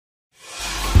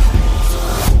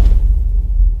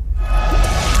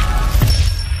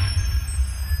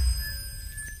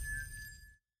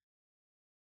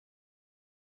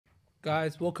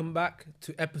Guys, welcome back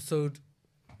to episode,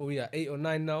 what we at, 8 or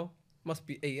 9 now? Must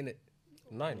be 8, innit?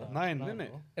 9, isn't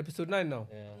it? Episode 9 now?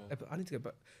 Yeah. I need to get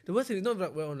back. The worst thing is not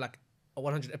that we're on like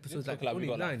 100 episodes, like we only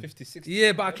got 9. like 50, 60.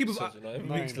 Yeah, but I keep it. episodes, you know, every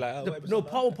Nine. week's like, oh, No, episode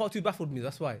part 1, part 2 baffled me,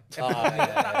 that's why.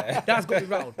 yeah. That's got me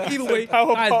rattled. Either way,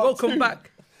 Power guys, part welcome 2.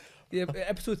 back. Yeah,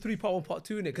 episode 3, part 1, part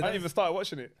 2, innit? I didn't even started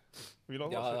watching it. Have you not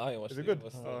Yeah, watched I it? ain't watched Is it it. good?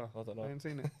 What's I I don't ain't know.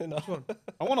 seen it. No.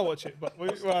 I want to watch it, but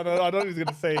I don't know he's going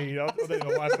to say. I don't even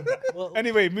know why I said that.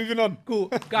 Anyway, moving on. Cool.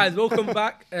 Guys, welcome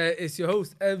back. It's your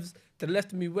host, Evs. To the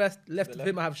left of me, West. Left of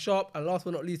him, I have Sharp. And last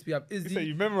but not least, we have You say Izzy.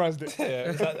 you memorized it. Yeah,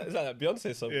 is that that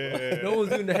Beyonce song? Yeah. No one's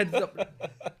doing the heads up.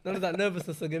 None of that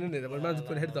nervousness again, innit? When man's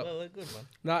putting heads up. Well, good, man.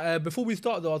 Now, before we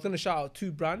start though, I was going to shout out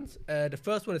 2 brands. The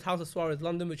first one is House of Suarez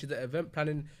London, which is an event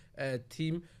planning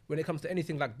team. When it comes to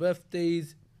anything like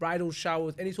birthdays, bridal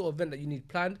showers, any sort of event that you need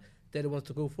planned, they're the ones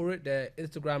to go for it. Their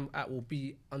Instagram at will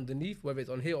be underneath, whether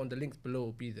it's on here or on the links below,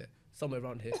 will be there. Somewhere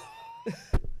around here.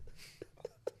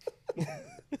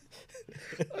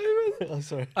 Oh,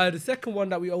 sorry. The second one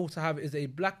that we also have is a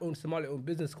black-owned, Somali-owned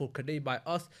business called Kadey by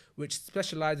Us, which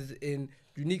specializes in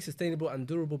unique, sustainable, and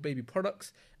durable baby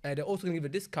products. They're also going to give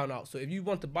a discount out. So if you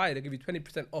want to buy it, they give you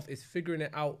 20% off. It's Figuring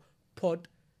It Out Pod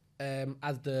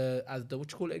as the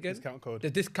what you call it again? Discount code. The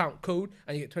discount code,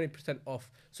 and you get 20% off.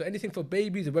 So anything for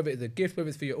babies, whether it's a gift, whether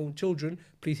it's for your own children,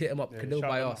 please hit them up. Yeah, Kadey shout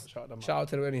by them Us. out, shout them out. Shout out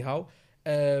to them anyhow.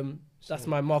 That's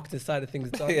my marketing side of things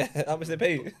done. Yeah, how much they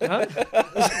pay you? Huh?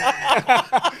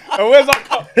 Where's that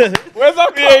cup? Where's that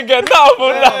cup? You ain't getting nothing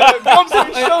from that.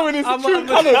 Thompson showing his I'm true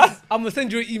colours. gonna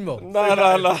send you an email.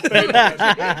 No. He's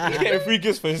getting free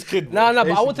gifts for his kid. No, bro.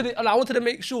 but I wanted to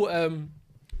make sure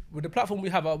with the platform we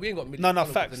have, we ain't got millions No, of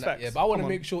followers facts, and that, facts. yeah, but I want to Come on.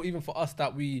 make sure even for us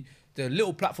that the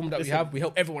little platform that we have, we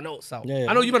help everyone else out. Yeah.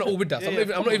 I know you man are all with that. So Yeah,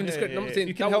 I'm not even discrediting. I'm not saying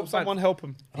you can that help was fine. someone, help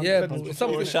him. Yeah, 100%. bro, it's Or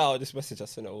something. shout out this message I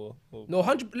sent it all. No,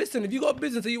 100. Listen, if you got a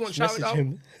business and you want shout it Message out,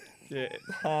 him. Yeah.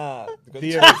 I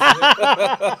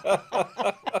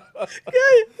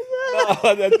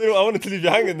wanted to leave you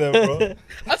hanging there, bro.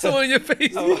 that's the one in your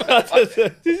face. Oh,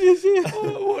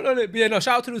 What on it? But yeah, no,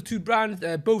 shout out to those 2 brands,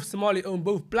 both Somali owned,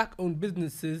 both black owned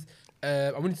businesses.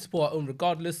 And we need to support our own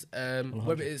regardless,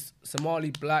 whether it's Somali,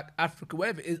 black, Africa,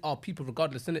 whatever it is, our people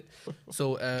regardless, innit?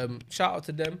 So shout out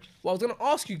to them. What I was going to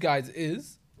ask you guys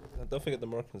is, Don't forget the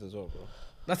Moroccans as well, bro.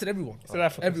 I said everyone. South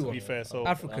Africa, Everyone. to be fair. So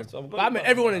African. I'm But I mean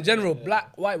everyone in general,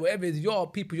 black, white, whatever it is, you're our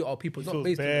people, you're our people. It's not feels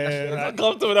based on bad, nationality. like-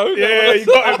 Comfortable now. yeah, you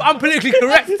got him I'm politically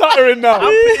correct. stuttering now. I'm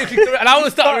politically correct. And I want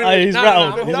to start. Aye, he's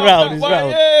rattled. He's rattled. He's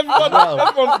rattled. Yeah,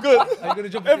 everyone's good. Are you gonna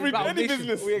jump Every into any validation?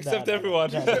 business. We accept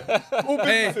everyone. All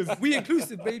Hey, businesses. we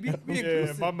inclusive, baby. We Yeah,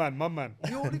 inclusive. my man.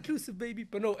 We're all inclusive, baby.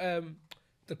 But no,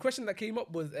 the question that came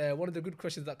up was one of the good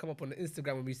questions that come up on the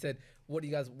Instagram when we said, what do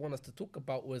you guys want us to talk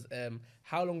about was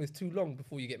how long is too long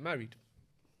before you get married?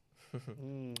 I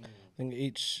think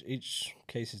each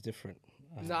case is different.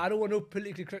 Nah, I don't want no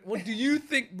politically correct. What do you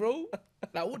think, bro?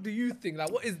 Like, what do you think?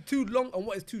 Like, what is too long and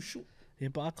what is too short? Yeah,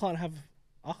 but I can't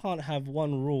have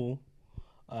one rule.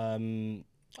 I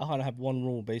can't have one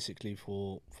rule basically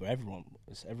for everyone.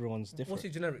 Everyone's different. What's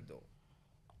your generic though?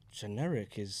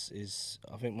 Generic is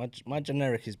I think my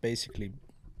generic is basically,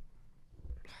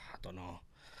 I don't know.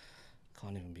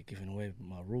 Can't even be giving away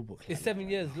my rule book. It's 7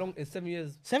 years long. It's 7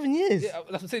 years. 7 years. Yeah,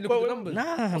 that's what I'm saying. Look at the numbers.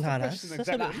 Nah. question That's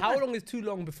exactly? Like, how long is too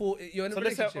long before you're in a So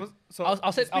let's say, relationship? so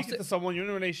I'll say- speaking to someone, you're in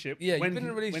a relationship. Yeah, when you've been in a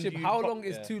do- when relationship. do you How pop- long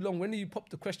is yeah. too long? When do you pop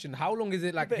the question? How long is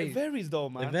it like, But hey, it varies though,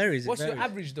 man. It varies. what's your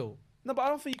average though? No, but I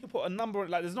don't think you can put a number on.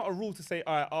 Like, there's not a rule to say,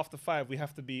 all right, after 5 we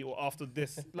have to be, or after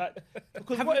this. Like,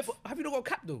 because Have what you, if? have you not got a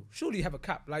cap though? Surely you have a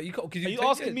cap. Like you can't. Are you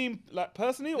asking me like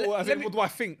personally, or as let in me- what do I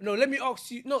think? No, let me ask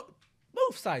you. No,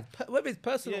 both sides. Whether it's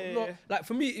personal Yeah, or not. yeah. Like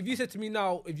for me, if you said to me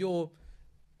now, if you're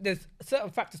there's certain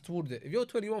factors towards it. If you're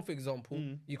 21, for example,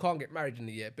 you can't get married in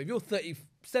a year. But if you're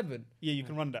 37, Yeah, you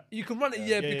can run that. you can run a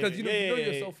year because you know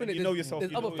yourself, innit? You know yourself.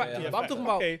 There's you other know- factors. yeah, But I'm talking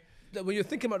about okay. that when you're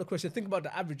thinking about the question, think about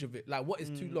the average of it. Like, what is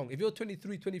too long? If you're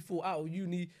 23, 24, out of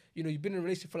uni, you know, you've been in a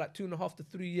relationship for like 2.5 to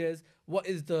 3 years. What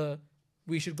is the?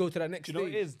 We should go to that next Do you know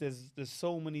what stage. it is? There's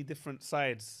so many different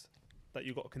sides that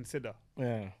you got to consider.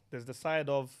 Yeah, There's the side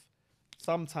of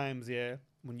sometimes, yeah,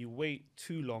 when you wait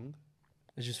too long,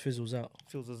 it just fizzles out.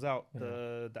 filters out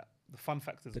the fun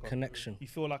factors. The gone. connection. You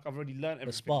feel like I've already learned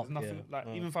everything. spark, There's nothing yeah. like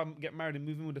even if I get married and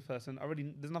move in with a person,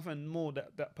 there's nothing more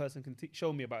that person can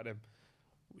show me about them,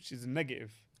 which is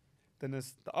negative. Then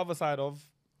there's the other side of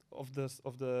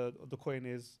the coin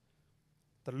is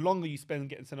the longer you spend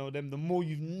getting to know them, the more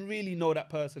you really know that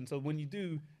person. So when you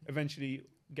do eventually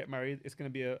get married, it's going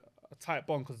to be a tight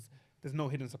bond because there's no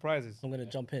hidden surprises. I'm gonna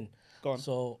jump in. Go on.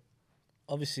 So,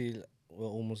 obviously, we're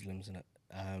all Muslims,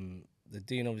 innit? the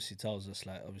dean obviously tells us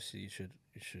like obviously you should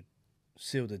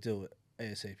seal the deal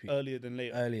ASAP Earlier than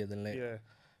later. earlier than later.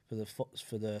 Yeah.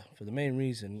 for the main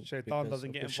reason. Shaitan because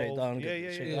doesn't get of involved. Shaitan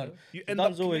Yeah. You end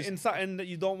Shaitan's up always committing something that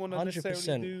you don't want to necessarily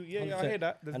 100%. do. Yeah, I hear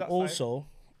that. There's And that side. also,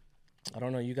 I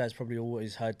don't know. You guys probably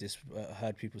always heard this,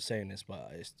 heard people saying this,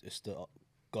 but it's the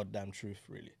goddamn truth,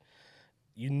 really.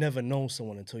 You never know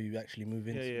someone until you actually move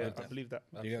in. Yeah, with I them. believe that.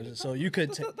 You get what I'm saying? So you could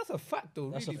That's a fact,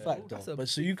 though. that's a really, fact, bro. though. That's a But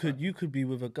so big you fact. could be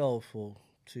with a girl for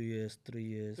 2 years, 3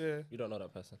 years. Yeah. You don't know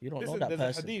that person. You don't Listen, know that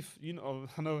there's person. a hadith. You know,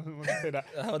 I know I'm gonna say that.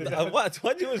 What?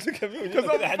 Why do you always look at me? when you Because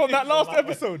look at I'm the from that hadith last like that?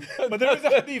 episode. But there is a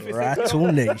hadith. It says,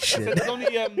 Rattle Nation.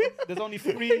 there's only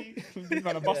three. These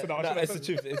man are busted out. I No, should've it's the said-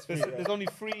 truth. It's free. There's only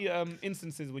three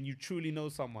instances when you truly know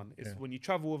someone. It's Yeah. when you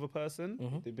travel with a person,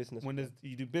 Do business. when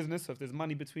you do business, so if there's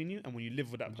money between you, and when you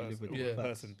live with that person. with or the with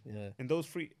person. person. Yeah. In those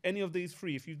three, any of these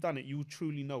three, if you've done it, you will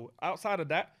truly know. Outside of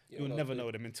that, You'll you'll know never too.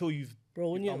 know them until you've.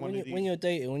 Bro, when You've done one of when these. you're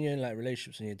dating, when you're in like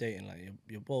relationships and you're dating, like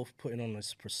you're both putting on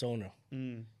this persona.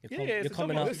 Mm. You're, It's you're a job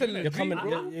coming out. interview, Listen, You're dream, coming.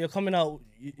 bro. You're coming out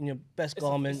in your best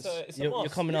garments. it's a you're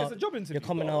must. coming Yeah, out. it's a job interview. You're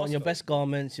coming You've got out in a your must best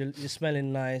garments. You're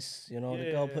smelling nice. You know, the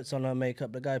Yeah, girl yeah. puts on her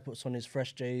makeup. The guy puts on his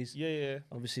fresh J's. Yeah.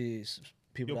 Obviously, it's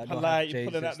people You're that don't polite, have you're J's.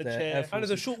 pulling out it's the their chair. F And there's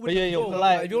a ones. short But window. yeah, as you're well.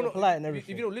 polite. Like, if You're not- polite and if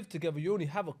everything. you don't live together, you only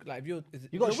have You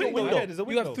got a short window. Yeah, there's a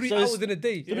You have window. 3 So hours it's in a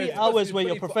day. 3 You're hours supposed where to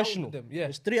you're be 24 hours professional. with them. Yeah.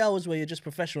 It's 3 hours where you're just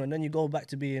professional, and then you go back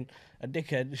to being a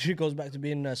dickhead. She goes back to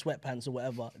being sweatpants or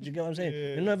whatever. Do you get what I'm saying?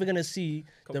 You're never gonna see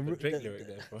the, Come r- for Drake the- lyric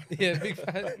there, bro. Yeah, big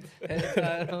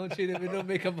fan. Don't treat it with no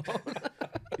makeup on.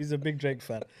 He's a big Drake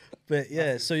fan. But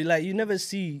yeah, so you never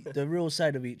see the real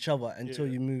side of each other until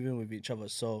Yeah. you move in with each other.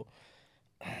 So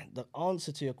the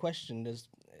answer to your question, there's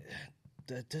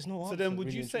no answer. So then, would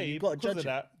really you and truly. say You've got to because judge of it.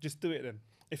 that, just do it then?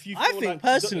 If you I feel think like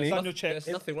personally- it's on your There's chest.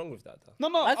 nothing wrong with that, though.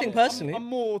 No, I think I'm- personally- I'm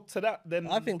more to that than.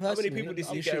 I think How many personally, people do you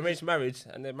see you get should arranged marriage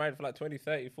and they're married for like 20,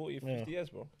 30, 40, 50 years,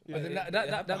 bro? Yeah. But then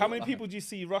that- How many people do you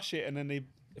see rush it and then they?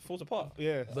 It falls apart.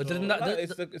 Yeah. But so- doesn't that Like,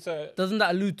 it's a doesn't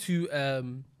that allude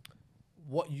to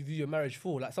what you view your marriage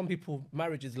for? Like some people,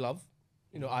 marriage is love.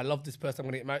 You know, I love this person. I'm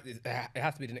gonna get married. It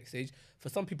has to be the next stage. For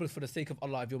some people, it's for the sake of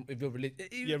Allah. If you're religious,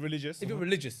 Yeah, religious. if you're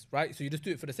religious, right? So you just do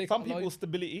it for the sake Some of Allah. people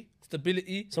stability.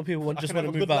 Stability. Some people I just can want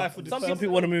have to a move good out. life with this Some person.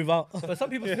 people want to move out. But some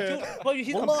people, well,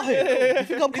 he's not. Wallahi, you think I'm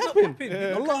He's not capping? capping.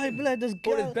 Wallahi, blood, there's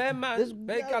Bro, there's gal- bare man, there's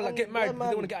bare gal gal that and get married bare because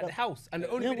they want man to get out of the that- house. And the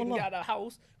only Yeah, way they can wallah. get out of the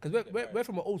house, because we're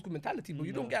from an old school mentality, but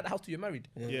you don't get out of the house till you're married.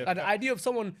 Yeah. And the idea of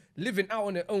someone living out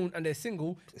on their own and they're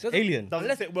single, doesn't- alien.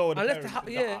 Doesn't sit well with the unless the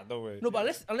parents. yeah, no way. no,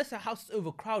 but unless the house is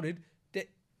overcrowded,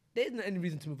 there isn't any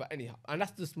reason to move out anyhow. And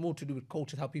that's just more to do with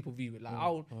culture, how people view it. Like,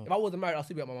 if I wasn't married, I'll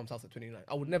still be at my mum's house at 29.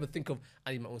 I would never think of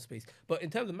I need my own space. But in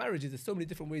terms of marriages, there's so many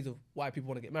different ways of why people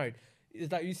want to get married. It's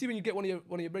like you see when you get one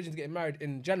of your brothers getting married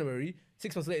in January,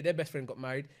 6 months later their best friend got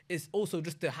married. It's also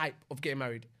just the hype of getting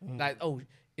married. Like, oh,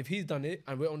 if he's done it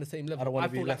and we're on the same level, I don't wanna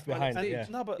be feel left like behind, I'm yeah.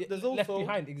 No, but Yeah, there's left also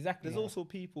behind, exactly. There's also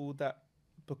people that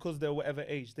because they're whatever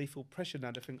age, they feel pressure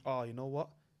now. They think, oh, you know what?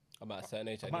 I'm at a certain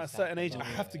age. I'm at a certain age, I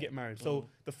have to get married. So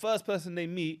the first person they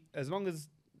meet, as long as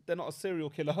they're not a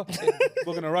serial killer,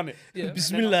 we're gonna run it. Yeah.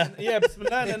 Bismillah. Yeah,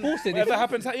 bismillah. And force it, they whatever force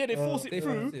happens, yeah, they force it They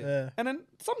through. force it. Yeah. And then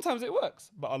sometimes it works,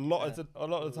 but a lot of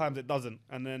the times it doesn't.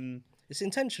 And then It's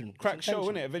intention. It's crack show,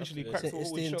 intention. innit? Eventually, It's, cracks will it's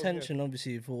the always show. intention,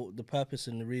 obviously, for the purpose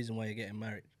and the reason why you're getting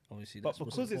married. Obviously, But that's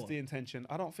what's because it's the important. intention,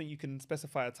 I don't think you can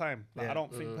specify a time. Like, Yeah. I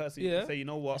don't think personally you Yeah. can say, you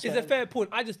know what? It's a fair point.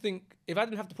 I just think if I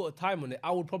didn't have to put a time on it,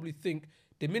 I would probably think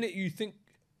the minute you think,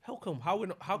 how come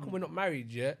we're not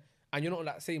married yet, and you're not on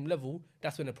that same level,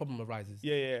 that's when the problem arises.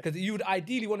 Yeah, yeah. Because you would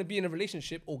ideally want to be in a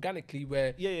relationship organically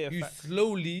where Yeah, you facts.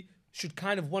 slowly should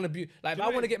kind of want to be like. If you I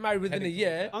know want to it- get married within a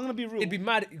year, I'm gonna be real. it'd be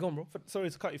mad. Go on, bro. Sorry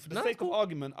to cut you. For the No, sake it's cool. of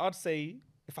argument, I'd say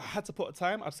if I had to put a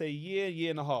time, I'd say a year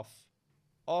and a half.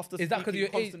 After Is that because speaking your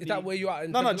age? Is constantly- that where you are?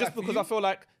 in No, terms no, of just life for because you? I feel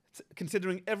like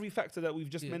considering every factor that we've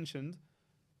just Yeah. mentioned,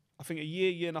 I think a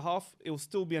year and a half, it will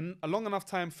still be a long enough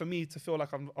time for me to feel like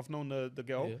I've known the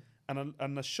girl, Yeah.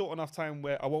 and a short enough time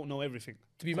where I won't know everything.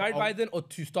 to be So married I'll- by then, or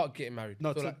to start getting married.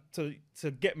 No, So to, like- to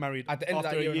get married At the end of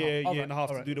after that year a and a year, half. year and a half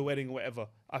Alright, to do the wedding or whatever.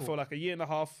 I Cool. feel like a year and a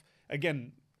half.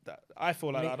 Again, I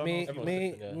feel like I don't know. everyone's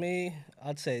different, yeah. me,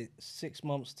 I'd say 6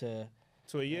 months to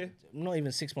To a year. not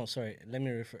even 6 months. Sorry, let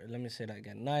me say that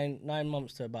again. 9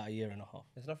 months to about a year and a half.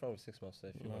 There's nothing wrong with 6 months. So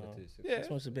if you want to do 6 Yeah. 6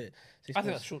 months a bit. 6 I think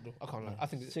months. that's short though. I can't lie. I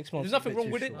think 6 months There's is nothing a bit wrong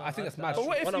too with it. short. I think that's mad. But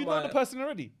what if One you of know my- the person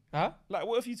already? Huh? Like,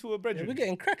 what if you two were Yeah, brethren? we're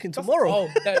getting cracking tomorrow. Oh,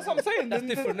 That's what I'm saying. That's Then-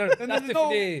 different. No, then that's there's different.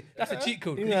 no- Yeah, that's a cheat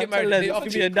code. You You know, get married. tell the her, day give after.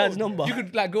 me your dad's number. You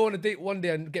could like go on a date one day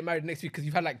and get married next week because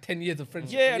you've had like 10 years of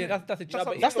friendship. Yeah, that's a cheat that's code.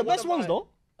 what- That's the One best of ones my- though.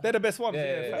 They're the best ones. Yeah,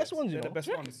 Yeah, yeah, yeah. facts. Best ones, you They're the know.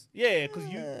 best ones. Yeah, because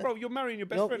you're marrying your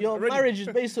best friend. Your already. marriage is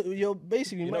basically you're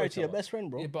basically know married each to your other. best friend,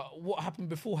 bro. Yeah, but what happened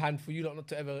beforehand for you not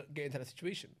to ever get into that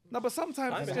situation? No, but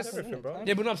sometimes Timing it's is just everything, bro.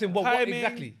 Yeah, but no, I'm saying what timing.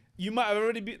 exactly? You might have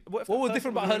already been. What, if What that was person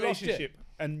different about was in her a last year? relationship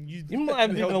and You might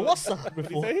have been a held- WhatsApp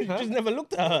before. say? You just never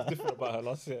looked at her. Different about her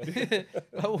last year.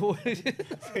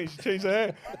 She changed her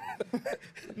hair.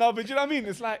 No, but do you know what I mean?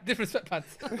 It's like Different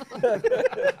sweatpants.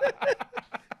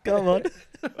 Come on.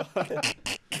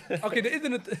 Okay,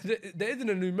 there isn't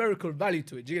a numerical value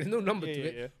to it. There's no number Yeah, to yeah,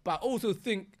 it. yeah. But I also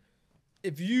think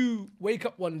if you wake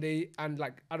up one day and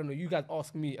like I don't know, you guys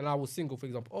ask me and I was single, for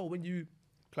example. Oh, when you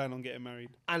plan on getting married.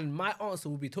 and my answer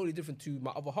will be totally different to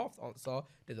my other half's answer.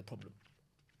 There's a problem.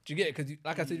 Do you get it? Because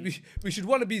like I said, we should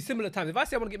want to be similar times. If I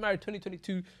say I want to get married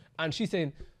 2022 and she's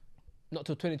saying not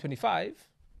till 2025,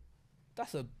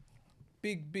 that's a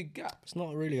big gap. It's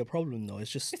not really a problem though.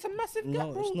 It's just It's a massive gap,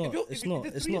 no, bro. it's not. If you're- It's if not.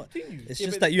 there's It's 3 years not. between you. It's Yeah,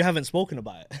 just but- that you haven't spoken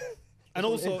about it. And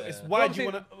also, it's No, why I'm do you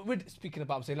saying, want to? We're speaking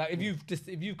about. I'm saying like if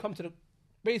you've come to the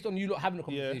based on you lot having a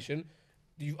Yeah. conversation,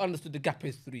 you've understood the gap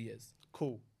is 3 years.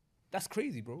 Cool. That's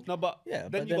crazy, bro. No, but Yeah,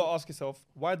 then but you then- got to ask yourself,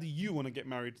 why do you want to get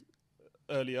married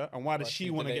earlier, and why does she she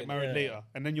want to delay get it? married Yeah. later?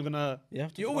 And then you're gonna You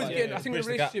have to. You always Yeah, get. yeah, I think in a bridge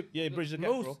the gap. relationship, Yeah, bridge the gap,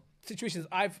 most bro. situations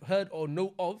I've heard or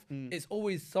know of, it's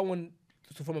always someone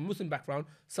so from a Muslim background,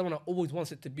 someone that always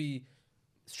wants it to be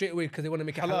straight away because they want to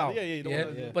make it Halal, halal. yeah, you don't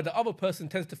wanna- Yeah. But the other person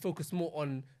tends to focus more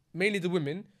on mainly the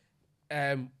women.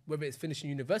 Whether it's finishing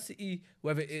university,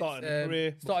 whether it's Starting a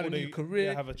career, starting a before new they- career,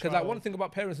 yeah, have a because like one child. thing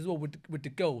about parents as well with the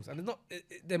girls, and it's not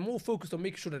they're more focused on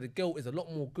making sure that the girl is a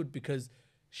lot more good because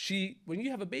when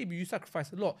you have a baby, you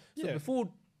sacrifice a lot. So Yeah.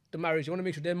 before the marriage, you want to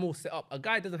make sure they're more set up. A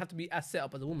guy doesn't have to be as set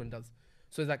up as a woman does.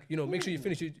 So it's like make sure you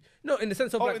finish. No, in the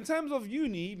sense of Oh, like, in terms of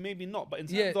uni, maybe not, but in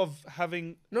terms Yeah. of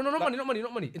having not like- money,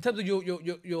 not money. In terms of your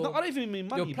no, I don't even mean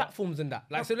money. your but- platforms and that.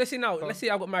 Like, so let's say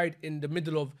I got married in the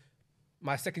middle of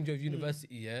my second year of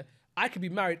university. Yeah, I could be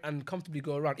married and comfortably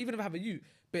go around, even if I have a youth.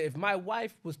 But if my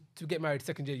wife was to get married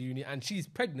second year uni and she's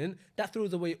pregnant, that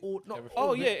throws away all. Not Everything. Oh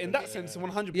all yeah, the- in that sense,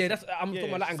 100%. yeah. That's I'm talking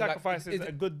about that angle. Like, sacrifices is-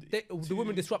 a good. the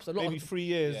woman disrupts a lot. maybe of, 3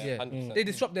 years. yeah, 100%. they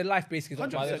disrupt their life basically.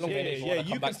 100%. long Yeah, finish, yeah, wanna yeah.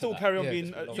 come You back can to still that. carry on Yeah. being.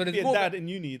 So You there's can be a more of dad a- in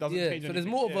uni. It doesn't Yeah, change so anything.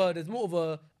 there's more of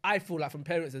a I feel like from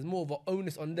parents there's more of an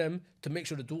onus on them to make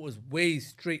sure the daughter's way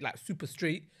straight, like super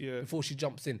straight, Yeah. before she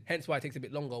jumps in. Hence why it takes a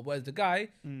bit longer. Whereas the guy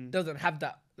doesn't have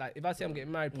that. Like if I say I'm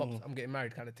getting married, pops, I'm getting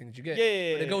married kind of thing. Do you get? Yeah,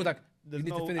 yeah, But the yeah. girl's like, There's you need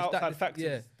no to finish outside that. factors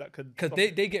Yeah. that could. Because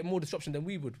stop they get more disruption than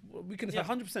we would. We can just Yeah, have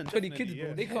 100%, 20 kids, definitely, bro.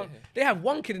 yeah. They can't. They have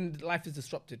one kid and life is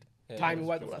disrupted. Yeah, Timing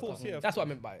wise, of all that course, stuff. yeah, of That's what I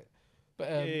meant by it.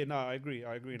 But Yeah, no, I agree.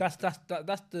 I agree. that's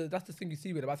the thing you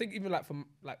see with it. But I think even like from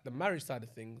like the marriage side of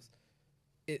things,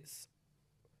 it's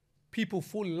people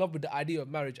fall in love with the idea of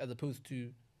marriage as opposed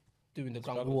to doing the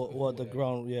groundwork. What the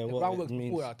ground? Yeah, The what groundwork it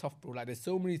means. before are tough, bro. Like there's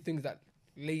so many things that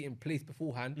lay in place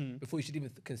beforehand before you should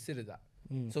even consider that.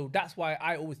 So that's why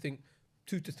I always think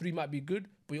 2 to 3 might be good,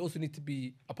 but you also need to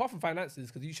be apart from finances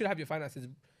because you should have your finances.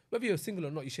 Whether you're single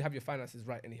or not, you should have your finances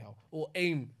right anyhow, or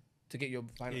aim to get your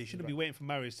finances. Yeah, you shouldn't right. be waiting for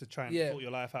marriage to try and Yeah. sort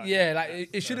your life out. Yeah, like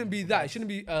it shouldn't be that. It shouldn't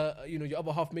be your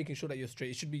other half making sure that you're straight.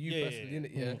 It should be you Yeah, personally,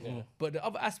 yeah, innit? Yeah. But the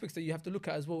other aspects that you have to look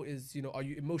at as well is, are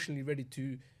you emotionally ready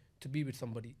to be with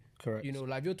somebody? Correct.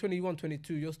 Like if you're 21,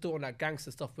 22, you're still on that gangster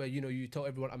stuff where, you tell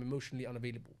everyone I'm emotionally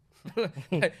unavailable.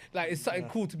 like it's something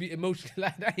cool to be emotionally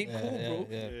like that ain't cool, bro.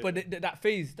 yeah. But that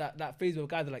phase where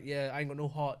guys are like, yeah, I ain't got no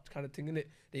heart kind of thing in it.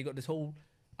 Then you got this whole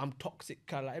I'm toxic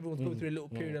kind of like everyone's going through a little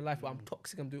period of life where I'm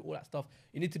toxic, I'm doing all that stuff.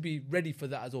 You need to be ready for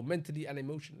that as well, mentally and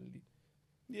emotionally.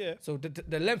 Yeah. So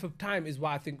the length of time is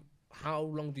why I think how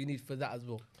long do you need for that as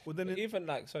well? Well, then Even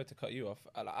like, sorry to cut you off.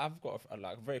 I've got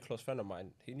a very close friend of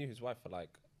mine. He knew his wife for like,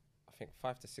 I think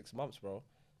 5 to 6 months, bro.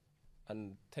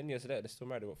 And 10 years later, they're still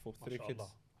married. They've got 3 kids.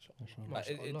 Like,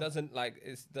 it doesn't like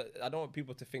I don't want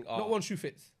people to think, Not one shoe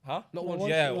fits. huh? Not one.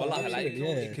 Yeah, shoe well, fits. like, yeah.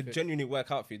 it could genuinely work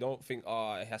out for you. Don't think,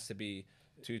 it has to be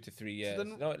 2 to 3 years.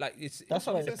 then- No, like it's That's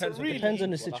why it depends really depends on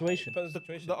the Well, like, situation. depends on the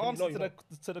situation. the You know answer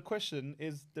you to the question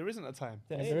is there isn't a time.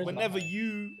 Yeah, there there is Whenever time.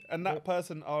 you and that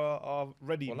person are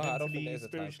ready, Well, I don't think mentally, there's a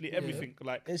time. spiritually, Yeah. everything.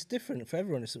 Like It's different for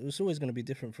everyone. It's always going to be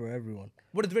different for everyone.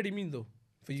 What does ready mean though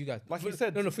for you guys? Like for, you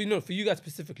said. No, for you guys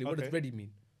specifically. What does Okay. ready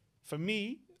mean? for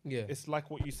me, Yeah. it's like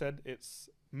what you said. It's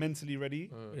mentally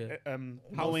ready. Yeah.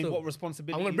 Knowing so? what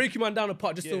responsibility. I'm gonna break you man down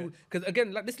apart just Yeah. so because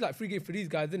again, like this is like free game for these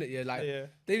guys, isn't it? Yeah, like Yeah.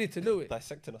 they need to know it.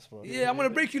 Dissecting us, bro. Yeah, I'm gonna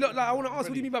break you. Like I want to ask,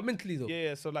 what do you mean by mentally though?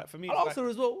 Yeah. So like for me, I'll it's answer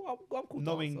as well. I'm cool. to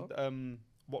knowing answer.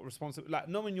 what responsibility, like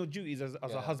knowing your duties as a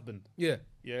Yeah. husband. Yeah.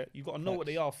 Yeah, you got to know what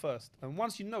they are first, and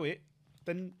once you know it,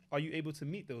 then are you able to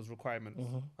meet those requirements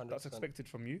that's 100%. expected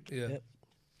from you? Yeah. Yep.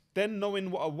 Then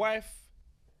knowing what a wife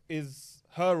is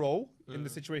her role in the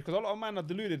situation? Because a lot of men are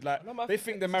deluded. Like No, man, they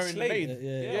think they're marrying the slave. maid.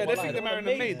 Yeah, They well, think they're like, marrying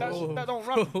the maid. That don't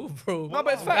run. Bro, No,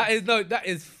 but it's that facts. that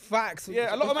is facts.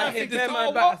 Yeah, a lot of men think this this. man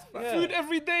Oh, back. what? Food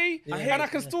every day, Yeah. and I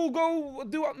can still go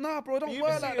do up. Nah, bro, don't You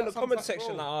work even like see in the that comment sometimes,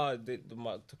 section, bro.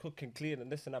 like, to cook and clean and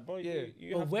this and that, bro. Yeah.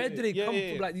 You But have where to, do they Yeah, come yeah,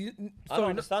 from? yeah. Like, I don't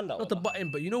understand that Not one. to butt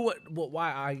in, but you know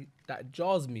why that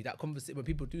jars me. That conversation when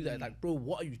people do that, like, bro,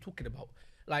 what are you talking about?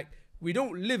 Like, we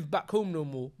don't live back home no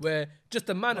more, where just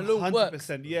a man alone works.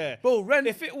 100%, yeah. Bro, rent.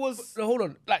 If it was, No, hold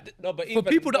on. Like, No, but for even-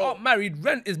 people that bro- aren't married,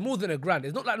 rent is more than £1,000.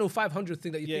 It's not like no 500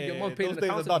 thing that you Yeah, think your yeah, mum yeah. paying in Those the days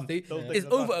are council done. estate. Those days It's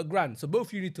are over done. £1,000. So both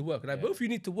of you need to work. Like, both of you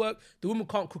need to work. The woman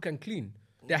can't cook and clean.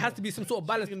 There has to be some sort of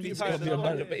balance gonna be between. tired. No,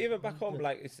 100, but even back home,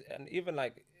 like it's and even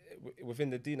like within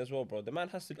the deen as well, bro. The man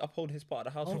has to uphold his part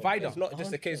of the household. Provider. It's not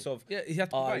just a case of Yeah, he has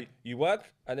to provide. you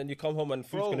work and then you come home and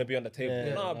food's Bro. gonna be on the table.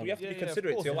 Yeah. Nah, but you have to Yeah, be yeah, of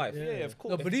considerate to course. your wife. Yeah, of course.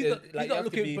 No, but If these the- are, like, these you are have to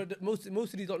looking. be- But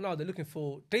most of these lot now, they're looking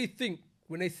for. They think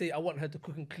when they say I want her to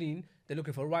cook and clean, they're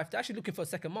looking for a wife. They're actually looking for a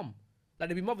second mum. Like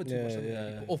they be mother too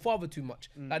much, or father too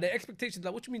much. Like their expectations.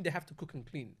 Like what do you mean they have to cook and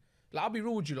clean? Like I'll be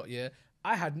real with you lot. Yeah,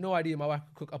 I had no idea my wife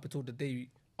could cook up until the day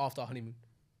after our honeymoon.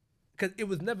 Because it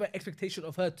was never expectation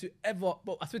of her to ever.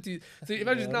 But I swear to you. So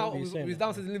imagine I now remember you we saying was that,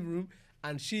 downstairs in the living room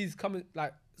and she's coming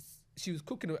like. She was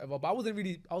cooking or whatever, but I wasn't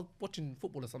really. I was watching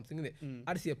football or something, innit?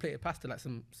 I just see a plate of pasta, like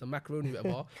some macaroni, or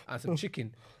whatever, and some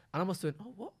chicken. And I must have went,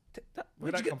 oh, what?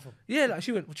 Where'd that you get come from? Yeah, like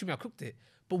she went, what do you mean I cooked it?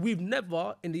 But we've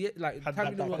never in the like Had time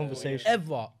that we know her, conversation.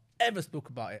 ever spoke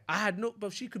about it. I had no,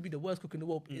 but she could be the worst cook in the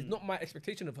world. It's not my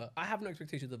expectation of her. I have no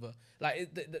expectations of her.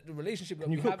 Like the relationship that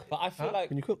we you cook? have. But I feel like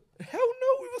Can you cook? Hell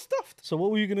no, we were stuffed. So what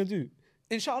were you gonna do?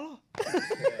 Inshallah.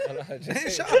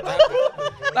 just say-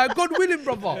 Like God willing,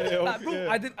 brother. Yeah, Like, bro, yeah.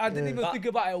 I didn't even think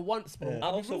about it once, bro. I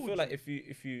I'll be also real feel with like you.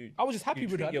 if you I was just happy you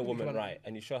with treat her. your I didn't woman think about right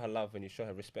and you show her love and you show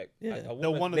her respect, Yeah. like, a They'll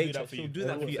woman's wanna do nature, that for she'll you. do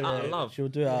that for you Yeah. out of love. She'll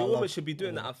do it out The of woman love. should be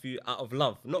doing that for you out of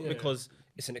love, not Yeah. because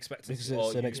it's an expectation. Because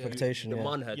it's an expectation, You yeah.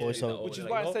 demand her to Or do so- that, or Which is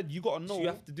like, why you I said you gotta know. you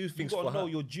have to do things You gotta for know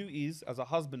her. your duties as a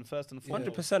husband first and foremost.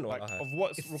 100% like, wallahi. of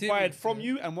what's It's required serious, from yeah.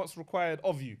 you and what's required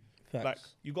of you. Facts. Like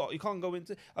you can't go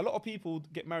into. A lot of people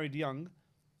get married young,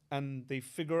 and they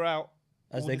figure out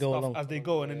As all they this go stuff along. as they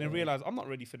go, and then they realize I'm not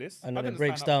ready for this. And I then it didn't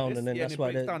breaks sign up for down, this. and then Yeah, that's it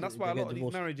why breaks they- down. That's they why a get lot of these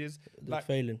divorced. marriages, They're like,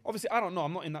 failing. obviously, I don't know.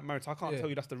 I'm not in that marriage, so I can't Yeah. tell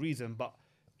you that's the reason. But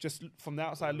just from the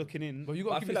outside looking in, But you But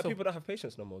got I to feel like people don't have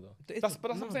patience no more though. that's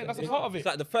what I'm saying. That's a part of It's it.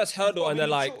 like the first hurdle and they're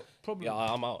be like, sure- Problem.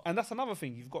 yeah, I'm out. And that's another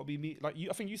thing. You've got to be like you.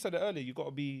 I think you said it earlier. You've got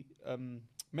to be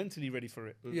mentally ready for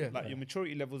it. Yeah. Like your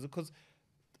maturity levels, because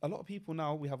a lot of people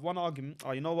now we have one argument.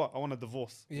 Oh, you know what? I want a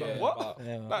divorce. It's Yeah. Like, what? But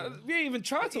Yeah. Like, we ain't even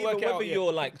tried to even work it out whether yet.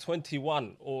 you're like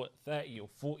 21 or 30 or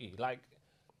 40, like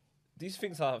these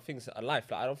things are things of life.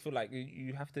 Like I don't feel like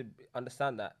you have to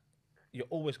understand that you're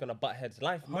always gonna butt heads.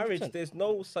 Life, marriage,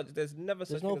 100%. there's never There's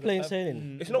such no thing as a plain perfect-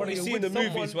 sailing. It's not what Brother, you you're see in the with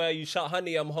movies someone- where you shout,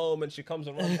 "Honey, I'm home," and she comes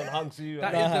and runs and hugs you.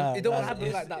 That and is that. it don't That's-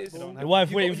 happen like that, it's- bro. it's- The wife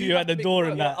You waiting got- for you you have at the to make door it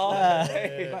and work. that. Oh, Ah.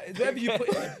 hey. Like, whatever you put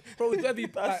in, bro, it's whatever you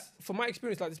like, for my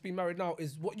experience, like just being married now,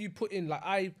 is what you put in.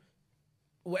 Like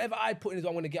whatever I put in is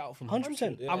what I'm gonna get out from.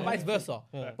 100%. And vice versa.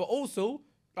 But also,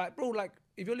 like, bro, like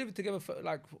if you're living together for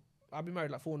like. I've been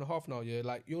married like 4.5 now, yeah.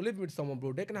 Like you're living with someone,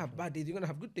 bro. They're gonna have bad days. You're gonna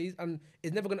have good days, and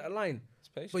it's never gonna align.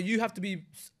 patience. But you have to be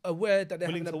aware that they're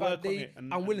Willing having a to bad work on day it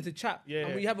and willing to chat. Yeah. And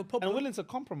when you have a problem, and willing to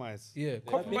compromise. yeah, Big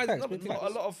compromise. facts, is another big thing. A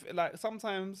lot of like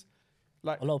sometimes,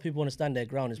 like A lot of people want to stand their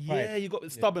ground. Is pride. yeah, you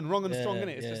got stubborn, wrong and Yeah, strong in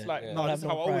it. It's yeah, just like yeah. no, Have this is no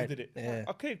how I always pride. did it. Yeah.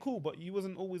 Okay, cool, but you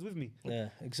wasn't always with me. Yeah,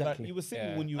 Like exactly. you were single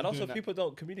Yeah. when you. And were also, doing that. people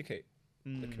don't communicate.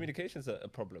 The communication's a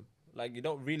problem. Like you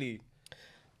don't really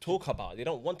talk about. They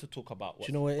don't want to talk about. What's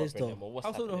you know what it is, bothering though? them or what's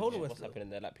Also, happening hold on, there, West, what's though. happening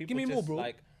there. Like people Give me just more, bro.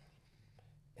 like.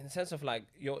 In the sense of like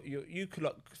you could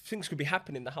like, things could be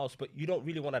happening in the house, but you don't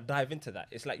really want to dive into that.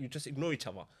 It's like you just ignore each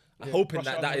other, hoping Brush it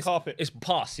that under that the is carpet. it's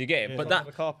past. You get it, Yeah, but brush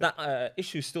it under the that carpet.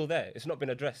 issue's still there. It's not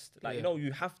been addressed. Like Yeah.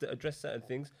 you have to address certain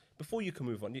things before you can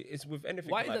move on. It's with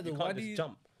anything. Why in is life, that you though? can't just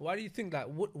jump. Why do you think that?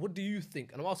 What do you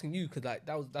think? And I'm asking you because like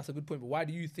that's a good point. But why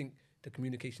do you think the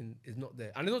communication is not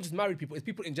there? And it's not just married people; it's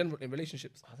people in general in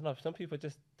relationships. I don't know. Some people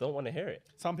just don't want to hear it.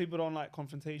 Some people don't like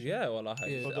confrontation. Yeah, well, like,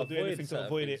 Yeah. But they'll do anything to certain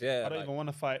avoid things. it. Yeah, I don't like- even want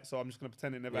to fight, so I'm just gonna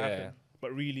pretend it never Yeah. happened.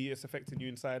 But really, it's affecting you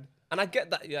inside. And I get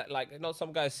that. Yeah, like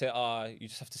some guys say, you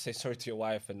just have to say sorry to your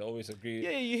wife and always agree.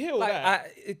 Yeah, you hear all like,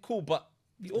 that. cool, but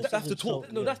you also have to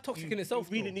talk. No, that's toxic in itself.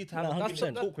 You really though. need to have No, a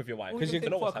 100%. talk with your wife What because were you you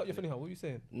know saying what's before I cut you happening. funny, What were you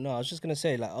saying? No, I was just gonna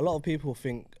say, like, a lot of people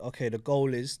think, okay, the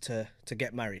goal is to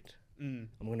get married. I'm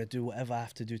gonna do whatever I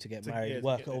have to do to get married, yeah, to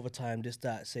work get there. overtime, this,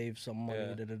 that, save some money,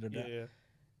 Yeah. da, da, da, da. Yeah.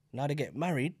 Now they get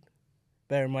married.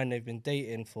 Bear in mind they've been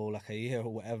dating for like a year or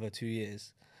whatever, 2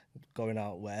 years, going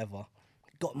out, whatever.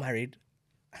 Got married.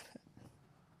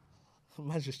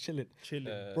 man's just chilling.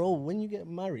 Chilling. Bro, when you get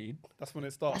married, That's when it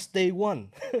that's starts. day one.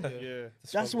 Yeah.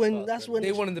 That's when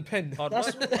They won in the pen. Hard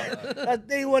that's work. that's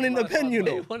day one in the pen, you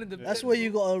They know. won in the That's pen. where you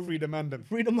gotta Free demand them.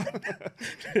 freedom.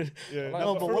 Yeah.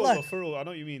 No, but for real, wallah, though, for real, I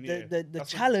know what you mean. Yeah. the That's when it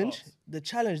challenge,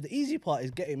 starts. the easy part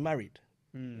is getting married.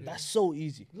 That's so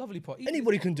easy. Lovely part.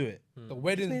 Anybody can do it. The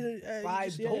wedding You vibes,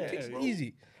 just- the whole yeah, thing. it's bro.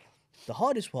 easy. The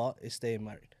hardest part is staying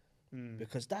married.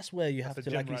 Because that's where you have That's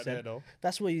to, a like gem you right said, there, though.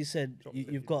 that's where you said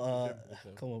you've got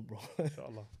Gem, come on, bro.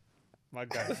 Inshallah. My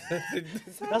guy.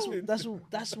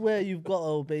 that's where you've got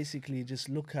to basically just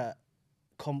look at.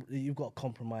 You've got to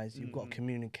compromise. You've got to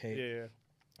communicate. Yeah.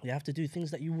 You have to do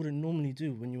things that you wouldn't normally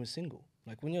do when you were single.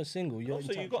 Like when you're single, you're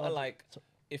Also, in you gotta charge. like,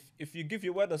 if you give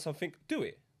your word on something, do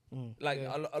it. Like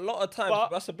Yeah. a lot of times, But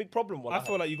that's a big problem. I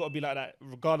feel like you got to be like that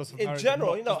regardless of in marriage or general,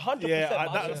 not. you know, 100%. Yeah,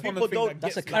 but that's other one of people the things don't. that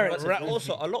That's gets a me, character. like, But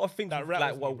also, a lot of things That like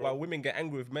rattles me, why bro. women get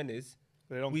angry with men is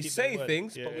They don't we keep say their word.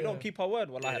 things, Yeah, but we yeah. don't keep our word.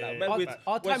 Wallahi, Yeah, like, yeah, man, yeah.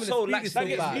 Our we're time in so the lax street That is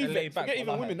gets so me bad. vexed. Forget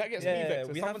even women. That gets me Yeah,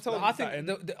 vexed. we If someone have told to- me I think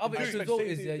something, the other do issue like as well say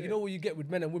is, things, you know what you get with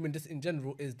men and women just in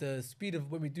general is the speed of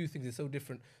when we do things is so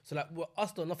different. So like with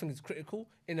us though, nothing is critical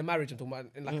in a marriage. I'm talking about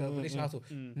in like a relation household.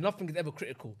 Nothing is ever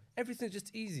critical. Everything's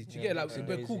just easy. Do you get it? Like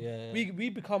we're easy, cool. yeah, yeah. We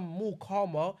become more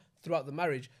calmer throughout the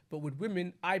marriage. But with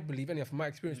women, I believe, anyhow, from my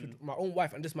experience with my own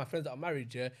wife and just my friends that are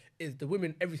married, yeah, is the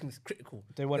women everything's critical.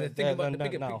 They want They're it thinking there, about then, the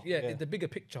bigger now. picture. Yeah, Yeah. it's the bigger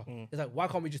picture. It's like why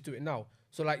can't we just do it now?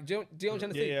 So like, do you know what I'm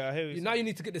trying to say? Yeah, I hear what you're Now you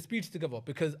need to get the speech together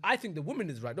because I think the woman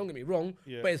is right. Don't get me wrong,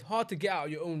 Yeah. but it's hard to get out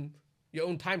of your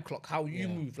own time clock, how you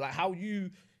move, like how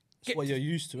you It's what you're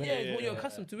used to, yeah, innit? it's what you're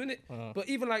accustomed to, innit? But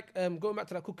even like going back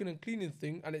to that cooking and cleaning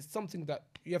thing, and it's something that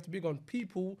you have to be on.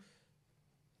 People,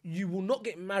 you will not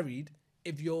get married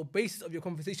if your basis of your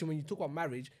conversation when you talk about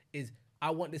marriage is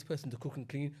I want this person to cook and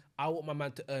clean. I want my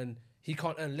man to earn. He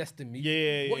can't earn less than me.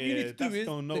 Yeah, What you yeah, need to do that's is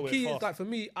going the nowhere key fast. is like for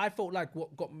me. I felt like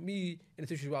what got me in a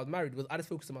situation where I was married was I just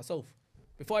focused on myself.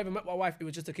 Before I even met my wife, it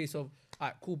was just a case of,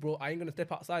 alright, cool, bro. I ain't gonna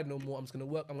step outside no more. I'm just gonna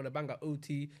work. I'm gonna bang out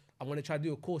OT. I'm gonna try to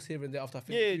do a course here and there after I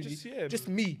finish uni. Just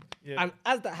me. Yeah. And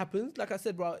as that happens, like I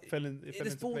said, bro, It fell it into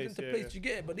just falls place, into yeah, place. yeah. You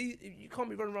get it, but you can't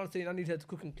be running around saying I need her to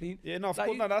cook and clean. Yeah, no, of Like,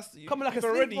 course, no, that's coming like a you've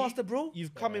slave already- master, bro.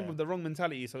 You've come in with the wrong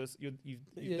mentality, so you're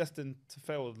Yeah. destined to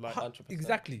fail. Like, 100%.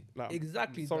 Exactly. like,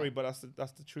 Exactly. Sorry, that. but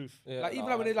that's the truth. Yeah, Like even no,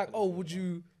 like when they're like, absolutely.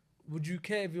 oh, would you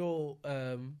care if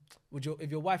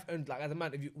your wife earns, like as a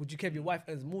man, would you care if your wife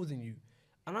earns more than you?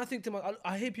 And I think to myself,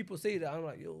 I hear people say that. I'm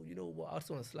like, yo, you know what? I just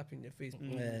want to slap you in your face, bro.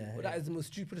 Yeah, But that is the most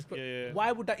stupidest. Yeah, yeah.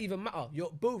 Why would that even matter? You're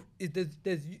both. There's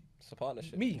It's a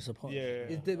partnership. me. Support. Yeah.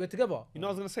 We're together. You know, I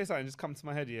was gonna say something. Just come to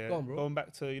my head. Yeah, Go on, bro. Going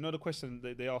back to the question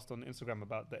they asked on Instagram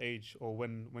about the age or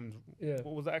when. Yeah.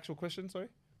 What was the actual question? Sorry.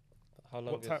 How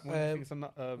long What is time? When do you think it's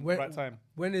the right time?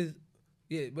 When is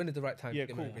the right time? Yeah, to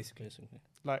get cool. married, basically.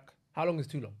 Like, How long is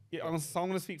too long? yeah, so I'm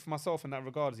gonna speak for myself in that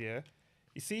regards. Yeah,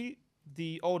 you see,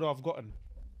 the older I've gotten,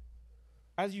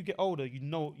 as you get older, you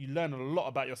learn a lot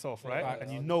about yourself, right? Facts.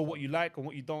 And you know what you like and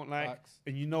what you don't like, Facts.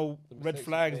 and you know The red mistakes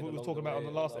flags. made What we was along talking about on the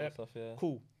way, last all that episode. stuff, yeah.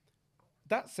 Cool.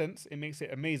 That sense, it makes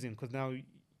it amazing because now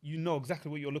you know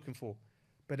exactly what you're looking for.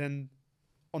 But then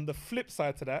on the flip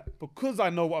side to that, because I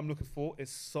know what I'm looking for,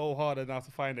 it's so harder now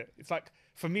to find it. It's like,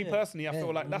 for me personally, I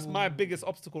feel like that's my biggest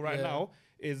obstacle right Yeah. now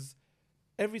is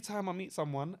every time I meet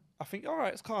someone, I think, all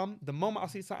right, it's calm. The moment I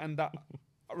see something that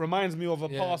reminds me of a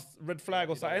Yeah. past red flag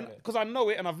or you don't something, want it. because I know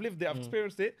it and I've lived it, I've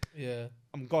experienced it, Yeah.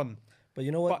 I'm gone. But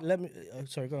you know what? But- Let me.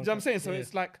 Sorry, go You know on. what I'm saying? So Yeah.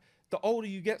 it's like the older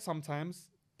you get sometimes,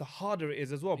 the harder it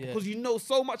is as well. Yeah. Because you know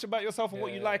so much about yourself and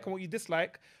what you Yeah. like and what you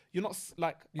dislike. You're not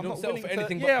like You I'm don't not settle willing for to-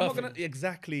 anything but yeah, I'm not perfect. gonna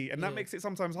exactly, and that Yeah. makes it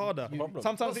sometimes harder. Problem.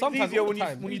 Sometimes Well, it's sometimes easier all when the you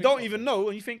time. when you Big don't problem. even know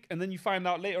and you think, and then you find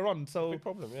out later on. So Big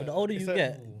problem, yeah. But the older It's you a-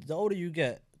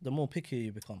 get, the more picky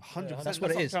you become. 100%. That's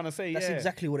what it I'm is. trying to say. That's yeah.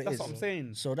 exactly what it That's is. what I'm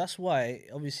saying. So that's why,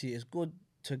 obviously, it's good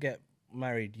to get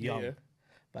married young. Yeah.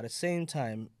 But at the same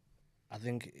time, I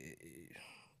think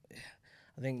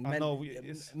I know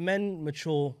it's- men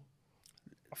mature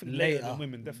I think later than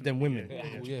women, definitely. than women. Yeah,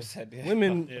 yeah. 100%, yeah.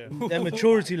 Women, Yeah. their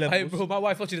maturity Hey, levels. bro, my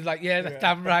wife watching is like, yeah, that's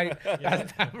damn right.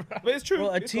 That's damn right. But it's true.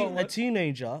 Bro, It's gone, a man.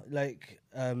 teenager, like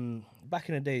back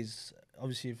in the days,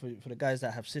 obviously for the guys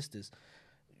that have sisters,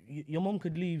 your mom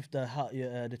could leave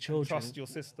the children, Trust your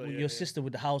sister. with yeah, your yeah. sister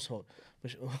with the household,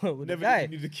 but with the Never guy,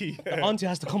 give you the key. the auntie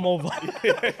has to come over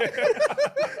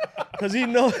because he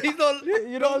knows. He's not.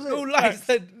 You know what I'm no saying? lies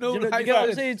said. No You know, lies you get what I'm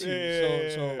said. saying to you?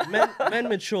 Yeah, So men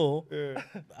mature Yeah.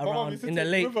 My mum around used to in the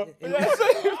take late. me with her. in-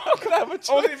 I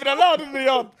wasn't even allowed in the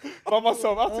yard by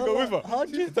myself. I had to go with her. How'd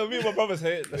you? So me and my brothers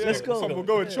say, Let's go. Some will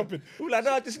go and shopping. We're like,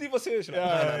 no, just leave us here. She's like,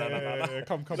 Yeah,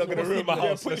 come. Not gonna ruin my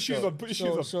house, Put your let's shoes go. on. Put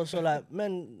your shoes on. So like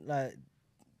men like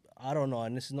I don't know,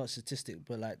 and this is not statistic,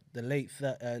 but like the late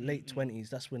 20s,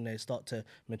 that's when they start to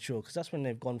mature, because that's when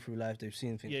they've gone through life, they've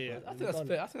seen things. Yeah. I think that's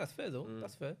fair. I think that's fair though.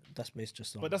 That's fair. That's based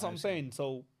just on. But that's what I'm saying.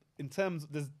 So in terms,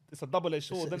 it's a double-edged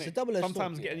sword, isn't it's it? a double-edged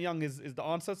Sometimes sword, getting young is the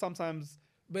answer. Sometimes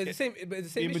But it's the same. But it's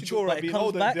the same being issue. mature but and it being comes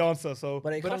older back- is the answer. So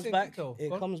But it But comes that's back. it, though. It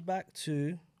Go on. comes back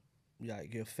to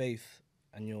like your faith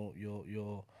and your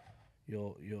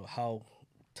how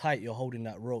tight you're holding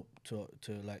that rope to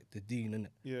like the deen, innit?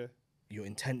 yeah, Your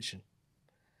intention.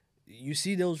 You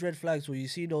see those red flags, or you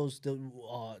see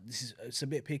it's a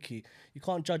bit picky. You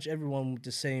can't judge everyone with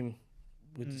the same.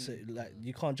 Like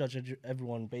you can't judge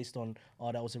everyone based on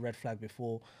that was a red flag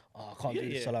before. I can't do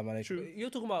this. Salam alaikum. true. You're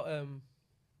talking about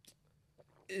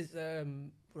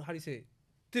how do you say it?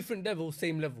 Different level,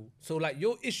 same level. So like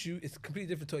your issue is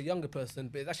completely different to a younger person,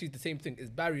 but it's actually the same thing. It's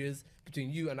barriers between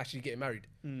you and actually getting married.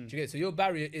 Do you get it? So your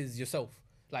barrier is yourself.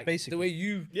 Like Basically. the way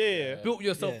you Yeah. built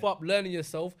yourself Yeah. up, learning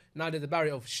yourself. Now there's a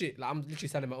barrier of shit. Like I'm literally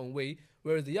standing my own way.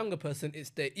 Whereas the younger person, it's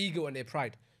their ego and their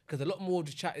pride. Because a lot more of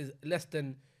the chat is less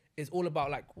than. It's all about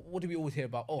like what do we always hear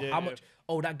about? Oh, Yeah, how yeah. much?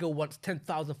 Oh, that girl wants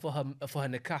 10,000 for her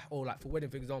nikah or like for wedding,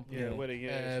 for example. Yeah, wedding.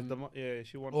 Yeah,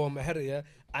 she won. Or Mahera, yeah.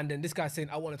 And then this guy's saying,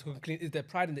 I want it to cook and clean. Is their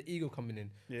pride and the ego coming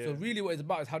in? Yeah. So really what it's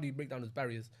about is how do you break down those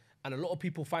barriers? And a lot of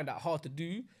people find that hard to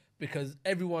do because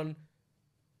everyone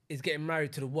is getting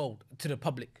married to the world, to the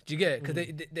public. Do you get it?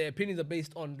 Because their opinions are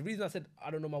based on... The reason I said, I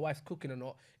don't know my wife's cooking or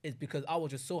not, is because I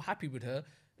was just so happy with her.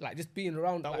 Like, just being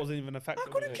around... That like, wasn't even a factor. I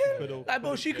couldn't care. Like,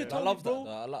 bro, she could I tell me, love that. bro.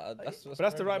 Though. I like that's But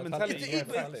that's the right mentality. It's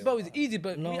Yeah, easy, bro, it's easy,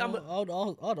 but No, me,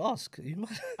 I'd ask. You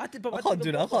must- I did, but I can't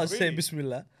do that. I can't say Really?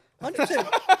 Bismillah. 100%.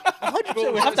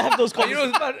 100%. We have to have those You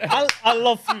know conversations. what's mad? I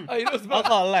love food. Oh, you know what's I mad?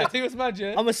 can't lie. I think what's mad,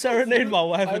 yeah? I'm a serenade my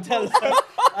wife and tell her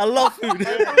I love food.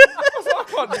 I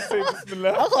can't just say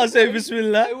Bismillah. I can't say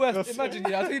Bismillah. Hey, Wes, imagine,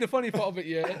 yeah, I'll tell you the funny part of it,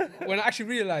 yeah. When I actually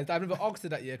realised I never asked her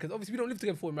that, yeah, because obviously we don't live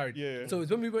together before we're married. Yeah. So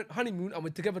it's when we went honeymoon and we're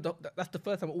together, that's the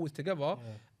first time we're always together.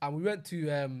 And we went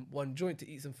to one joint to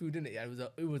eat some food, in it. Yeah,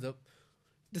 it was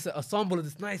a sample of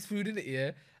this nice food, in it,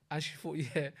 yeah. And she thought,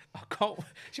 yeah,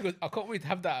 she goes, I can't wait to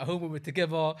have that at home when we're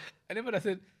together. And then when I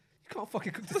said, you can't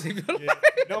fucking cook to save your life.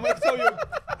 Yeah. No, I'm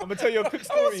gonna tell you a quick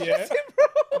story, yeah.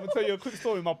 I'm gonna tell you a quick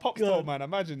story. My pops told, man.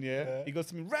 Imagine, yeah. He goes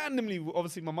to me randomly.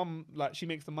 Obviously, my mum, like, she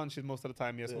makes the munches most of the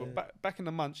time, yeah. So back in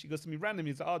the munch, he goes to me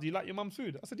randomly. He's like, "Oh, do you like your mum's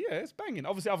food?" I said, "Yeah, it's banging."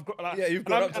 Obviously, I've got like, Yeah, you've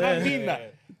grown up to and I that. mean Yeah, that.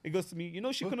 yeah. He goes to me, "You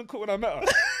know, she couldn't cook when I met her."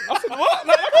 I said, "What?"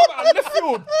 Like, I come out of left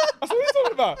field. I said, "What are you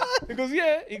talking about?" He goes,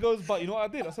 "Yeah." He goes, "But you know what I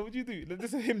did?" I said, "What'd you do?" Like,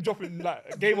 this is him dropping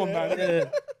like game on man. He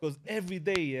goes, "Every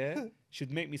day, yeah,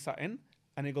 she'd make me something."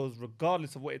 And it goes,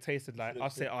 regardless of what it tasted like,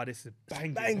 I'd say, "Oh, this is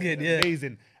banging, banging, yeah.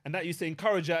 amazing." And that used to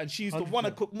encourage her, and she used to want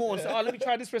to cook more and say, "Oh, let me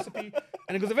try this recipe."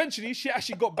 And it goes, eventually, she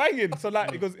actually got banging. So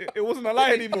like, it goes, it wasn't a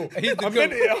lie anymore. He's the I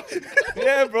meant it.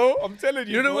 Yeah, bro, I'm telling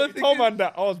you. You know bro. what He told thing man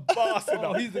that I was busting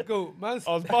Oh, up. he's the goat, man.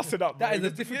 I was busting up. That bro. is He a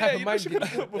goes, different yeah, type of you know mind she game.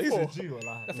 couldn't cook before.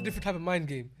 That's a different type of mind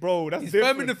game. Bro, that's He's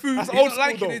different. firm in the food. That's He's old not school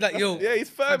liking though. it. He's like, yo, yeah, he's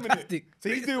firm in fantastic. it. So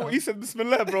he do. He said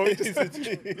Bismillah, bro. He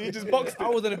just boxed it. I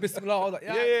was on a Bismillah. I was like,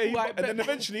 yeah, Yeah, cool, I and bet. then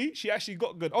eventually she actually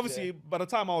got good. Obviously, by the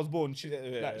time I was born, she's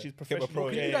Became a professional. pro.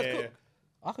 Yeah, Can you yeah, guys yeah. cook?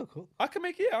 I could cook. I can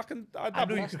make it. Yeah, I can. I I know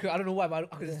dabble. you can cook. I don't know why, but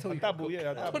I can just tell you. Dabble.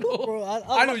 Yeah, I dabble. I know. Bro,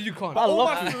 I know you can't. I All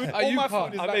love my food. food. Oh, All you my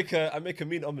can't. food is I make a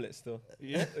mean omelette still.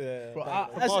 Yeah. Yeah. Bro,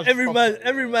 That's Marge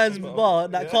every man's bar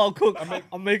that can't cook.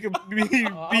 I'm making beans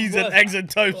and worse. eggs and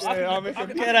toast. Yeah, I'll make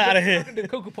Get out of here. The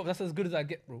Cocoa Pop, that's as good as I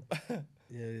get, bro.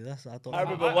 Yeah, that's I thought. I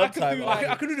remember I one can time. do-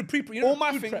 I can do the pre, you know, All the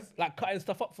my food things- prep, like cutting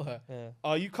stuff up for her.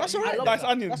 Oh, you cut That's all right. dice that.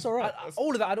 onions. That's all right.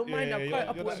 All of that, I don't mind. Yeah, I'm yeah, quite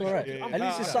up you're with that That's all right. Yeah, yeah, At least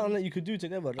yeah. it's something that you could do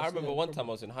together. I remember one time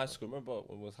I was in high school. Remember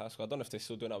when it was high school? I don't know if they're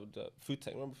still doing that with the food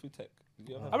tech. Remember food tech? Did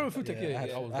you ever have I remember food tech, Yeah, yeah. I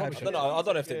had- I was I had rubbish I at don't it. know. I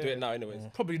don't know if they do it now. Anyways,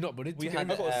 Probably not, but we they had.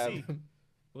 I got a C.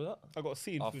 What was I got a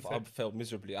C in food that? I tech. failed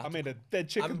miserably. I made a dead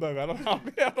chicken burger. I don't know.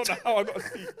 I don't know how I got a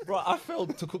C. Bro, I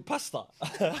failed to cook pasta.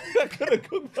 I couldn't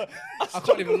cook. But I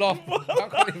can't even laugh. I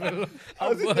can't even laugh. I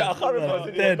was in there. I can't remember. I was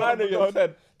in Dead. there. 9 years old.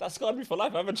 That scarred me for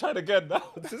life. I haven't tried again. Now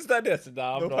since then, yes.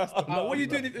 Nah, I'm No not. pasta. I'm not, What are you I'm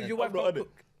doing not. if your wife I'm not can't on it.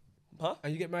 cook? Huh?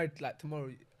 And you get married like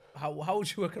tomorrow? How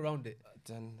would you work around it?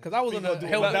 Then Because I was We on gotta a do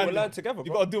hell. what we'll dad learn did. together,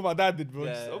 You bro. gotta do what my dad did, bro.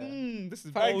 Yeah, Just, yeah. this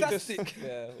is Fantastic. fantastic.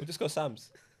 Yeah, we'll just go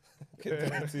Sam's.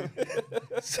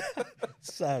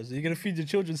 Sam's. You're gonna feed your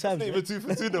children Sam's. Even 2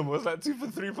 for 2 no more. It's like 2 for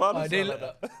 3 pounds. They,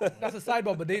 that's a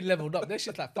sidebar, but they leveled up. Their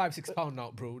shit's like £5-6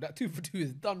 now, bro. That 2 for 2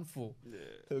 is done for.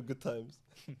 They were good times.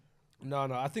 No,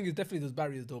 I think it's definitely those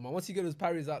barriers, though, man. Once you get those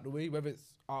barriers out the way, whether it's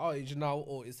our age now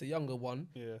or it's a younger one,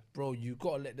 Yeah. bro, you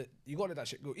gotta let that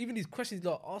shit go. Even these questions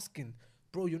you're asking,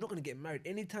 bro, you're not gonna get married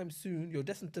anytime soon. You're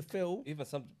destined to fail. Even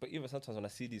sometimes when I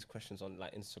see these questions on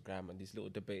like Instagram and these little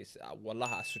debates, wallah,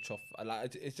 I switch off.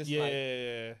 It's just like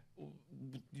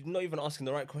you're not even asking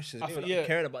the right questions. You're not even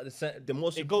caring about the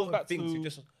most It goes important back things. to- You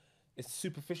just it's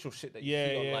superficial shit that you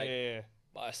see on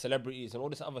like celebrities and all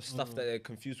this other stuff that they're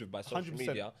confused with by social 100%.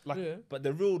 media. Like, Yeah. But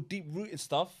the real deep rooted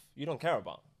stuff you don't care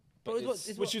about. But But it's what- it's-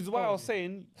 it's which is why I was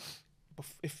saying,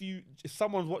 if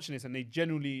someone's watching this and they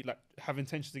genuinely like have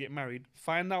intentions to get married,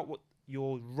 find out what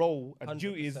your role and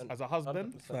duty is 100%, as a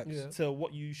husband 100%. Yeah. to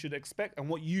what you should expect and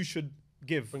what you should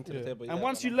give. Bring to the table. And yeah,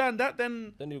 once you wallah. learn that,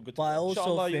 then then you're good. But I to go. also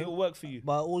inshallah, think, it'll work for you.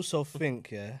 but I also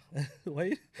think, yeah.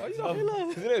 Wait.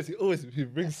 He always he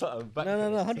brings something back.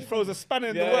 No. He throws a spanner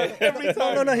in the Yeah. work every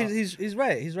time. No. He's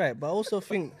right. He's right. But I also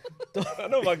think, I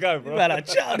know my guy, bro. man,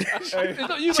 childish. It's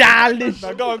not you, man. Childish.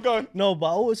 Now go on. No, but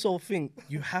I also think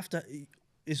you have to.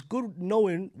 It's good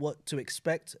knowing what to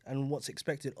expect and what's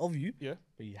expected of you. Yeah.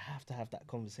 But you have to have that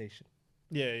conversation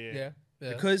Yeah. Yeah.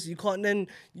 because you can't then.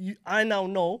 I now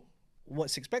know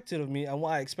what's expected of me and what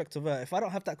I expect of her. If I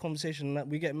don't have that conversation and that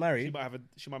we get She married, might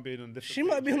be on a different. She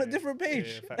might be on a yeah. different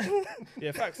page. Yeah, facts.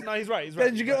 Yeah, facts. No, he's right. He's right.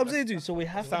 did you get what I'm saying to you? So we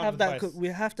have to Sound have that. advice. We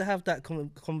have to have that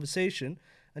conversation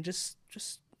and just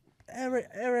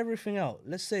air everything out.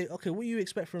 Let's say, okay, what do you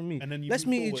expect from me? And then you let's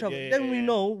move meet each forward. other. Yeah, Then yeah, we yeah.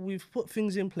 know we've put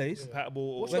things in place.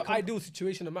 Compatible. What's or- your ideal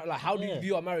situation? Of like, how do you Yeah.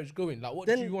 view our marriage going? Like, what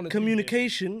do you Then want to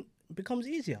communication becomes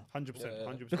easier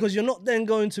 100%. because you're not then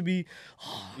going to be.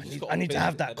 Oh, just I need, got I need to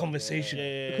have updated that head on, conversation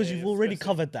yeah, because yeah, you've yeah, already stress it.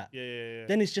 covered that. Yeah.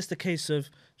 Then it's just a case of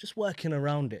just working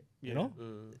around it. You Yeah. know.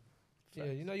 Yeah,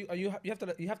 you know, you have to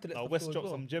let Oh, stuff West go as dropped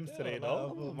well. some gems today,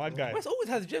 though. My guy. West always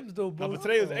has gems though, bro. No, but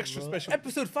today was extra special.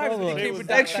 Episode 5 Brother, he came was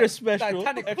with extra that special.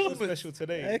 Titanic Extra performance. special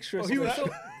today. Extra. Oh, he was so.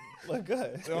 My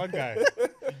guy. My guy.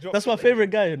 That's my favorite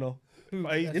guy. You know.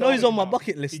 You know he's on my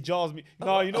bucket He list. jars me.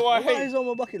 No, you know what I Why hate? he's on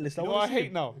my bucket list? You know what I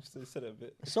hate now? He said it a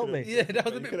bit. Salt Bay. Yeah, that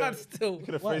was a You bit could've- mad still.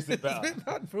 Could have What? phrased it It's a better. bit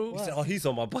mad, bro. He said, "Oh, he's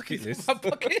on my bucket list." My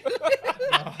bucket.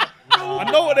 I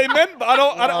know what they meant, but I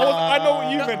know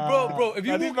what you meant, Bro, if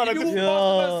you Nah, these walk man are past the different.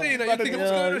 man saying that, you Man think are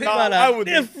what's going on You here? Nah, man I are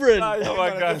wouldn't. different. Oh my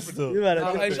God, still. You man are Nah,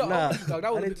 hey, different. shut Nah. up, dog.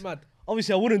 That was a bit mad.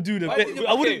 Obviously, I wouldn't do the Why bit. would you-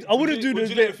 I wouldn't do Would the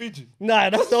you let it bit. feed you? Nah, I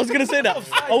was gonna say that.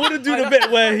 I wouldn't do the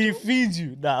bit where he feeds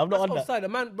you. Nah, I'm not That's on that. offside.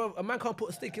 A man can't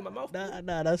put a stick in my mouth.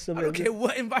 Nah, that's a I don't bit. care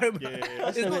what environment.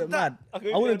 That's It's a not bit that. mad.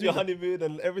 Okay, I wouldn't do your that. honeymoon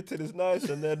and everything is nice,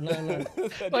 and then and But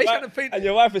he's your trying to wife- paint. and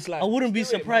your wife is like, I wouldn't be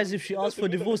 "Stay away, surprised man." if she asked for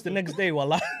divorce the next day.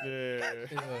 Wallah. Yeah.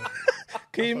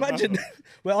 Can you imagine?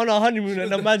 We're on our honeymoon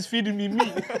and the man's feeding me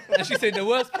meat. And she said the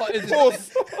worst part is.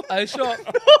 I shot.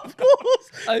 Of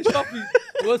course. I shot you.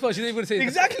 The worst part she's not even gonna say.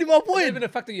 Exactly my Not point. even the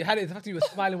fact that you had it. It's the fact that you were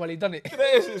smiling while he done it.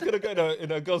 It's gonna go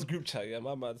in a girl's group chat. Yeah,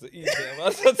 my man's easy.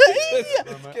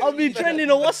 I'll be trending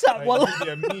on WhatsApp. Wallah. You'll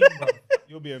be a meme, bro.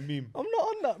 You'll be a meme. I'm not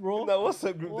on that, bro. No, what's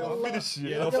that group? They'll Wallah. finish you.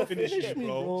 Yeah, They'll they'll finish finish you, me,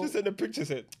 bro. bro. Just in the picture,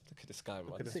 said, "Look at this guy,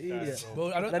 man." It's an idiot.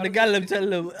 Bro, I don't. Like the gallum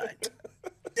tell him,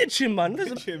 ditch him, man. There's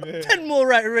Ditch him, yeah. 10 more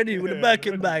right ready with a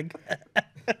Birkin bag.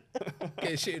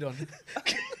 Get shitted on.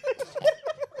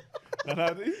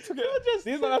 No, he took it.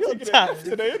 These man are taking it tapped. left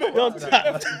today, innit? You're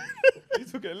tapped. He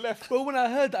took it left. Bro, when I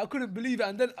heard that, I couldn't believe it.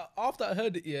 And then after I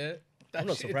heard it, yeah. I'm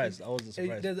not surprised. I wasn't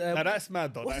surprised. Now that's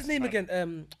mad, though. What's That's his name mad.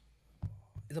 again?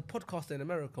 He's a podcaster in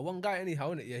America. One guy,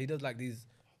 anyhow, innit? Yeah, he does like these,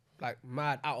 like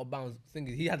mad out of bounds things.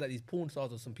 He had like these porn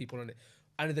stars or some people on it.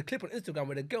 And there's a clip on Instagram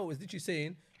where the girl is literally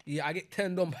saying, "Yeah, I get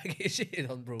turned on, but I get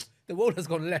shitted on, bro. The world has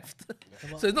gone left."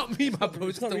 So it's not me, my bro.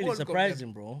 It's not the really world's gone left.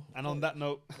 surprising, bro. And on that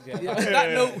note, Yeah, on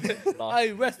that note,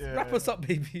 I wrap us up,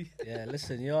 baby. Yeah,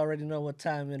 listen, you already know what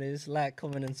time it is. Like,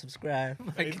 comment, and subscribe.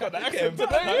 he's got the accent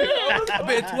today. A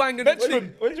bit of twang and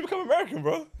When did you become American,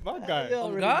 bro? My guy. Yeah, On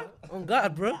already God, on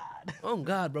God, bro. On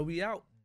God, bro. We out.